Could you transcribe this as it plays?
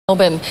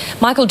Melbourne.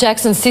 Michael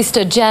Jackson's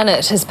sister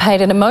Janet has paid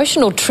an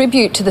emotional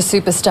tribute to the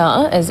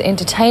superstar as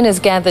entertainers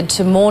gathered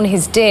to mourn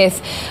his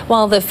death.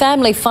 While the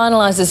family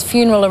finalises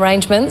funeral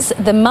arrangements,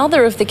 the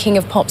mother of the King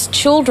of Pop's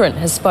children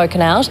has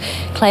spoken out,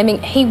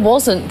 claiming he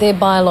wasn't their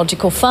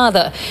biological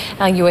father.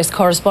 Our US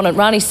correspondent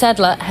Rani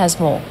Sadler has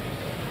more.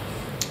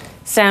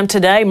 Sam,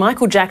 today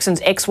Michael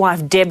Jackson's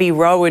ex-wife Debbie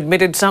Rowe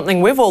admitted something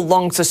we've all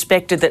long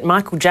suspected, that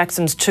Michael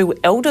Jackson's two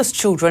eldest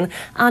children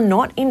are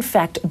not in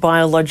fact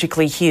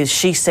biologically his.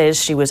 She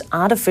says she was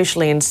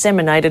artificially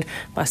inseminated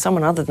by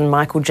someone other than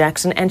Michael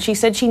Jackson, and she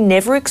said she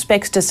never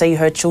expects to see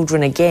her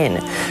children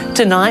again.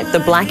 Tonight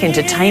the Black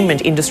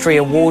Entertainment Industry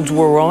Awards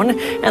were on,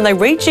 and they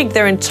rejigged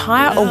their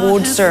entire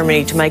awards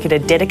ceremony to make it a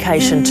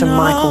dedication to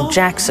Michael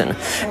Jackson.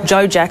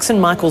 Joe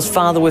Jackson, Michael's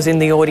father, was in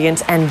the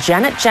audience, and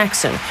Janet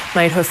Jackson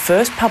made her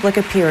first public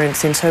appearance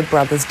since her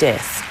brother's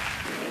death.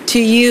 To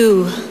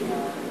you,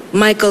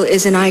 Michael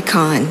is an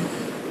icon.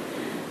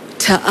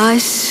 To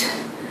us,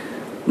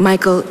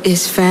 Michael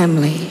is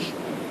family.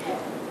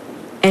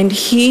 And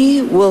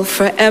he will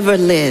forever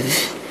live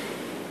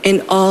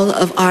in all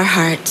of our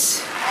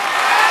hearts.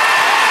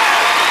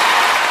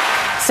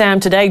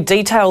 Sam, today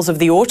details of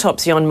the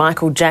autopsy on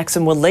Michael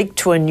Jackson were leaked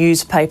to a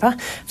newspaper.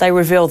 They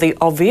reveal the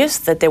obvious,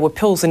 that there were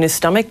pills in his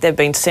stomach. They've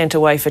been sent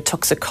away for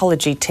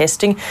toxicology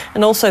testing,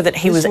 and also that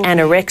he was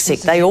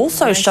anorexic. They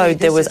also showed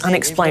there was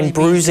unexplained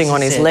bruising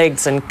on his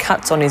legs and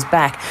cuts on his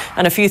back,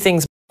 and a few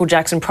things Michael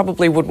Jackson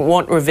probably wouldn't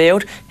want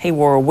revealed. He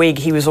wore a wig,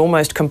 he was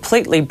almost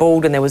completely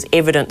bald, and there was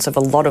evidence of a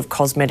lot of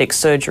cosmetic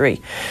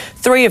surgery.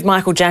 3 of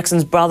Michael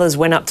Jackson's brothers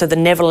went up to the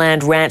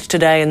Neverland Ranch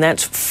today, and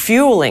that's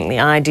fueling the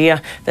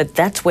idea that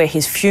that's where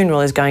his funeral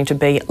is going to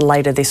be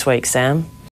later this week, Sam.